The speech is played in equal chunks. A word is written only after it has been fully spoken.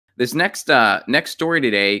This next story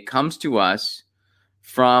today comes to us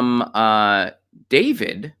from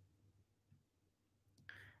David.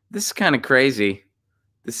 This is kind of crazy.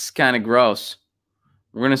 This is kind of gross.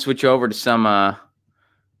 We're gonna switch over to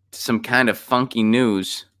some kind of funky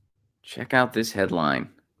news. Check out this headline.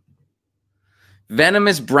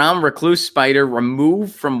 Venomous brown recluse spider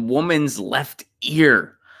removed from woman's left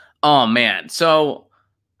ear. Oh, man. So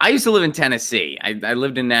I used to live in Tennessee. I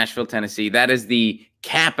lived in Nashville, Tennessee. That is the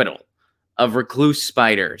capital of recluse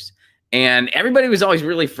spiders. And everybody was always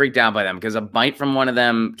really freaked out by them because a bite from one of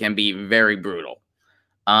them can be very brutal.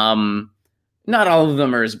 Not all of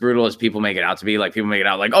them are as brutal as people make it out to be. Like, people make it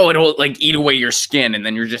out like, oh, it'll like eat away your skin and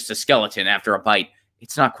then you're just a skeleton after a bite.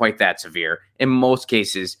 It's not quite that severe. In most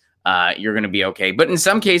cases, you're going to be okay. But in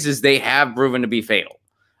some cases, they have proven to be fatal.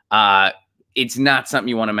 It's not something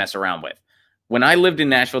you want to mess around with. When I lived in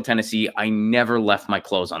Nashville, Tennessee, I never left my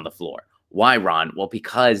clothes on the floor. Why, Ron? Well,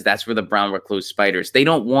 because that's where the brown recluse spiders,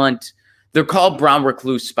 they're called brown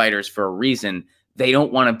recluse spiders for a reason. They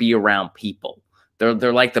don't want to be around people.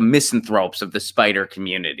 They're like the misanthropes of the spider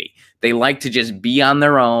community. They like to just be on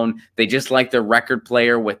their own. They just like their record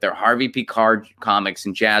player with their Harvey P. Card comics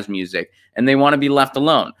and jazz music, and they want to be left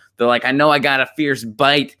alone. They're like, I know I got a fierce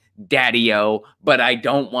bite, Daddy-o, but I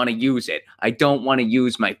don't want to use it. I don't want to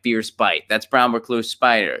use my fierce bite. That's brown recluse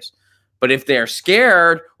spiders. But if they're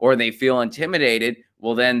scared or they feel intimidated,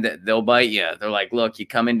 well, then they'll bite you. They're like, look, you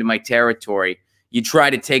come into my territory. You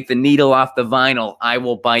try to take the needle off the vinyl, I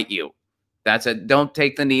will bite you. Don't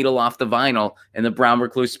take the needle off the vinyl, and the brown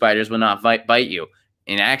recluse spiders will not bite you.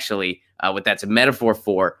 And actually, what that's a metaphor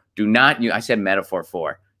for, I said metaphor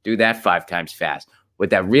for, do that 5 times fast.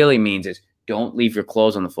 What that really means is don't leave your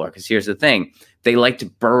clothes on the floor. Because here's the thing. They like to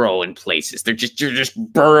burrow in places. You're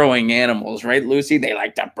just burrowing animals, right, Lucy? They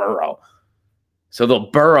like to burrow. So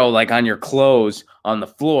they'll burrow like on your clothes on the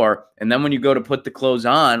floor. And then when you go to put the clothes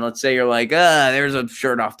on, let's say you're like, there's a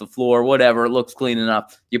shirt off the floor, whatever. It looks clean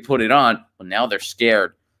enough. You put it on. Well, now they're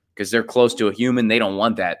scared because they're close to a human. They don't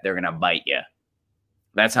want that. They're going to bite you.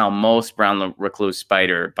 That's how most brown recluse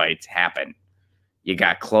spider bites happen. You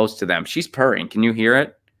got close to them. She's purring. Can you hear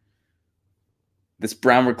it? This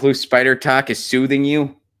brown recluse spider talk is soothing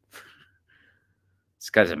you. It's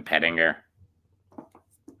because I'm petting her.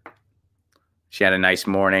 She had a nice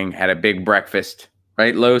morning, had a big breakfast.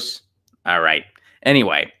 Right, Luce? All right.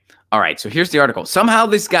 Anyway. All right. So here's the article. Somehow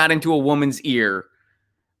this got into a woman's ear.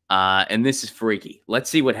 And this is freaky. Let's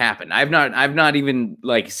see what happened. I've not even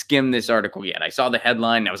like skimmed this article yet. I saw the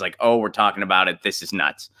headline and I was like, oh, we're talking about it. This is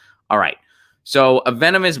nuts. All right. So a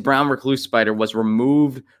venomous brown recluse spider was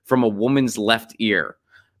removed from a woman's left ear.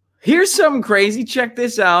 Here's something crazy. Check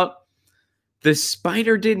this out. The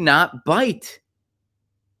spider did not bite.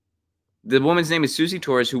 The woman's name is Susie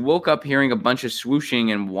Torres, who woke up hearing a bunch of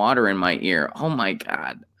swooshing and water in my ear. Oh, my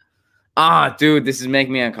God. Dude, this is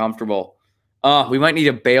making me uncomfortable. We might need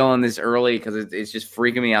to bail on this early because it's just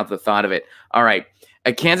freaking me out, the thought of it. All right.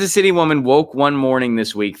 A Kansas City woman woke one morning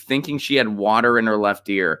this week thinking she had water in her left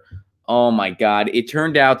ear. Oh, my God. It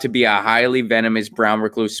turned out to be a highly venomous brown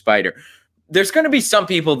recluse spider. There's going to be some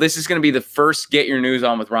people, this is going to be the first Get Your News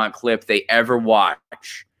On With Ron clip they ever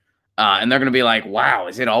watch. And they're going to be like, wow,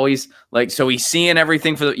 is it always like, so he's seeing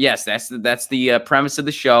everything for the, yes, that's the premise of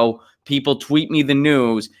the show. People tweet me the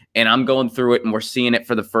news and I'm going through it and we're seeing it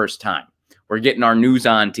for the first time. We're getting our news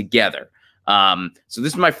on together. So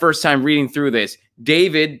this is my first time reading through this.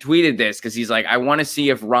 David tweeted this because he's like, I want to see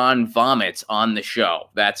if Ron vomits on the show.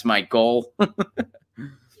 That's my goal.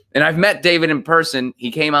 And I've met David in person. He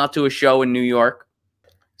came out to a show in New York.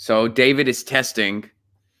 So David is testing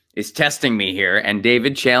me here. And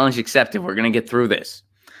David, challenge accepted. We're going to get through this.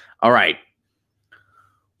 All right.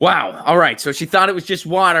 Wow. All right. So she thought it was just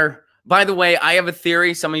water. By the way, I have a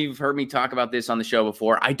theory. Some of you have heard me talk about this on the show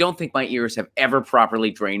before. I don't think my ears have ever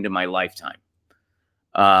properly drained in my lifetime.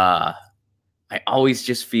 I always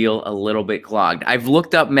just feel a little bit clogged. I've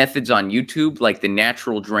looked up methods on YouTube, like the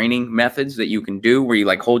natural draining methods that you can do where you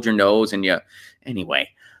like hold your nose and anyway.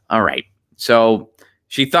 All right. So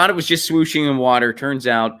she thought it was just swooshing in water. Turns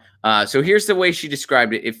out. So here's the way she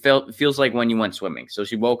described it. It feels like when you went swimming. So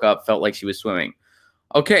she woke up, felt like she was swimming.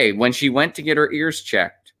 Okay. When she went to get her ears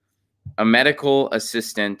checked, a medical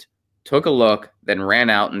assistant took a look, then ran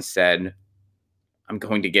out and said, I'm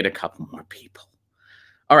going to get a couple more people.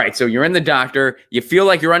 All right, so you're in the doctor. You feel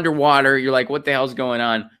like you're underwater. You're like, what the hell's going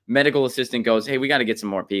on? Medical assistant goes, hey, we got to get some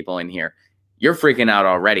more people in here. You're freaking out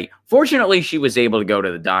already. Fortunately, she was able to go to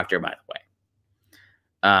the doctor, by the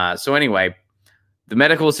way. So anyway, the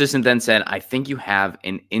medical assistant then said, I think you have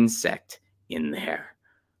an insect in there.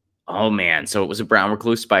 Oh, man. So it was a brown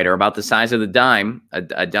recluse spider about the size of the dime.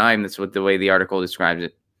 A dime, that's what the way the article describes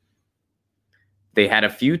it. They had a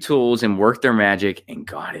few tools and worked their magic and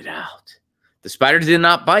got it out. The spider did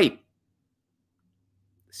not bite.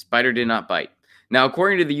 The spider did not bite. Now,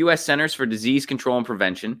 according to the U.S. Centers for Disease Control and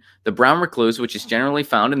Prevention, the brown recluse, which is generally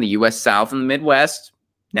found in the U.S. South and the Midwest,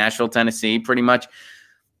 Nashville, Tennessee, pretty much.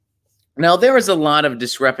 Now, there is a lot of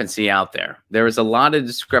discrepancy out there. There is a lot of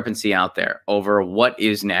discrepancy out there over what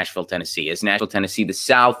is Nashville, Tennessee. Is Nashville, Tennessee the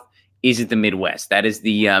South? Is it the Midwest? That is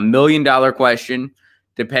the million-dollar question,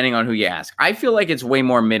 depending on who you ask. I feel like it's way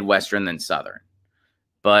more Midwestern than Southern.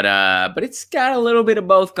 But it's got a little bit of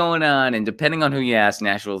both going on, and depending on who you ask,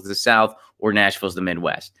 Nashville's the South or Nashville's the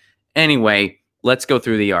Midwest. Anyway, let's go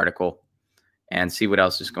through the article and see what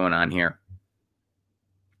else is going on here.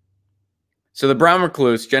 So the brown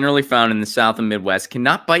recluse, generally found in the South and Midwest,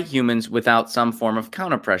 cannot bite humans without some form of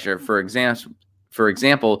counterpressure, for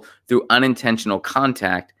example, through unintentional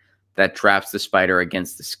contact that traps the spider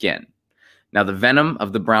against the skin. Now, the venom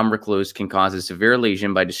of the brown recluse can cause a severe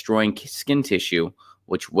lesion by destroying skin tissue,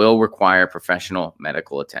 which will require professional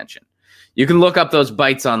medical attention. You can look up those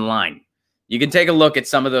bites online. You can take a look at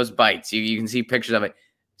some of those bites. You can see pictures of it.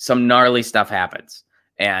 Some gnarly stuff happens.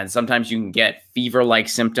 And sometimes you can get fever-like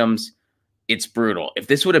symptoms. It's brutal. If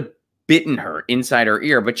this would have bitten her inside her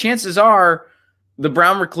ear, but chances are the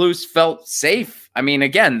brown recluse felt safe. I mean,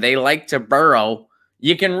 again, they like to burrow.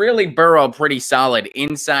 You can really burrow pretty solid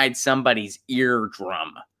inside somebody's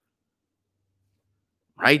eardrum.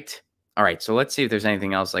 Right? All right, so let's see if there's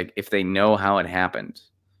anything else, like if they know how it happened.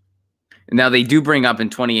 Now, they do bring up in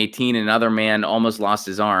 2018, another man almost lost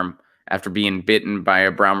his arm after being bitten by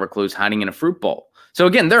a brown recluse hiding in a fruit bowl. So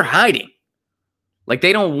again, they're hiding. Like,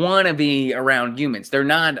 they don't want to be around humans. They're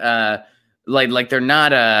not they're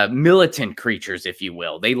not militant creatures, if you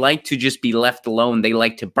will. They like to just be left alone. They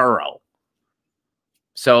like to burrow.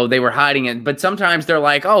 So they were hiding it. But sometimes they're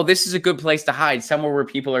like, oh, this is a good place to hide, somewhere where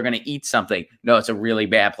people are going to eat something. No, it's a really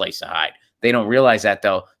bad place to hide. They don't realize that,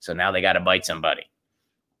 though. So now they got to bite somebody.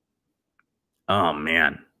 Oh,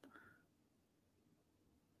 man.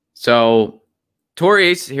 So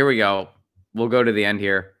Torres, here we go. We'll go to the end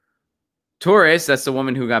here. Torres, that's the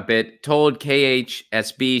woman who got bit, told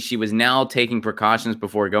KHSB she was now taking precautions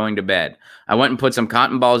before going to bed. I went and put some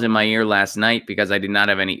cotton balls in my ear last night because I did not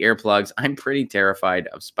have any earplugs. I'm pretty terrified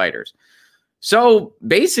of spiders. So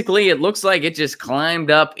basically, it looks like it just climbed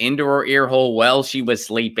up into her ear hole while she was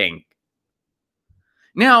sleeping.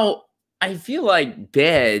 Now, I feel like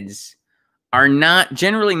beds are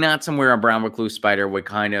generally not somewhere a brown recluse spider would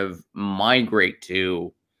kind of migrate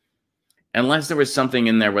to. Unless there was something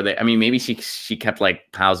in there where maybe she kept like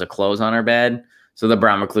piles of clothes on her bed. So the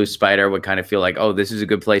brown recluse spider would kind of feel like, oh, this is a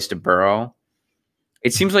good place to burrow.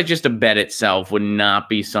 It seems like just a bed itself would not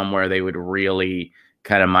be somewhere they would really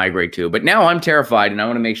kind of migrate to. But now I'm terrified, and I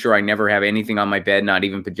want to make sure I never have anything on my bed, not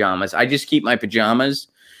even pajamas. I just keep my pajamas,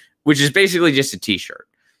 which is basically just a t-shirt.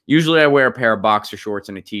 Usually I wear a pair of boxer shorts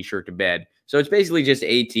and a t-shirt to bed. So it's basically just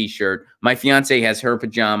a t-shirt. My fiance has her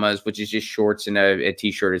pajamas, which is just shorts and a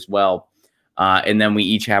t-shirt as well. And then we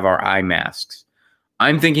each have our eye masks.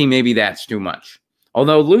 I'm thinking maybe that's too much.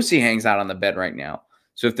 Although Lucy hangs out on the bed right now.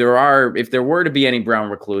 So if there were to be any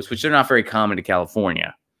brown recluse, which they're not very common to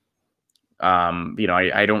California,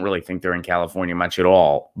 I don't really think they're in California much at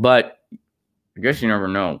all. But I guess you never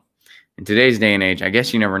know. In today's day and age, I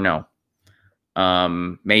guess you never know.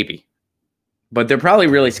 Maybe. But they're probably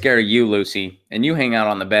really scared of you, Lucy. And you hang out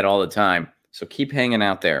on the bed all the time. So keep hanging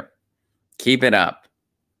out there. Keep it up.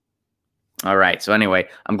 All right. So anyway,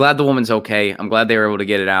 I'm glad the woman's okay. I'm glad they were able to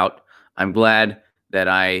get it out. I'm glad that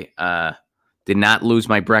I did not lose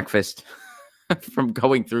my breakfast from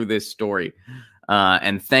going through this story.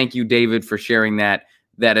 And thank you, David, for sharing that.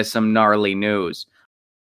 That is some gnarly news.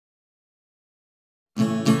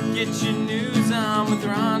 Get your news on with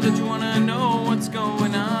Ron. Don't you want to know what's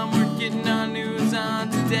going on? We're getting our news on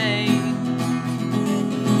today.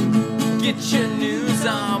 Get your news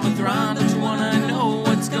on with Ron. Don't you want to know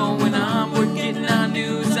what's going on? We're getting our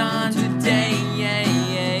news on today.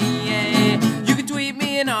 You can tweet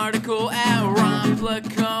me an article at Ron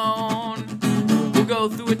Placone. We'll go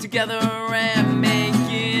through it together and make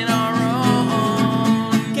it our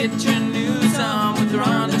own. Get your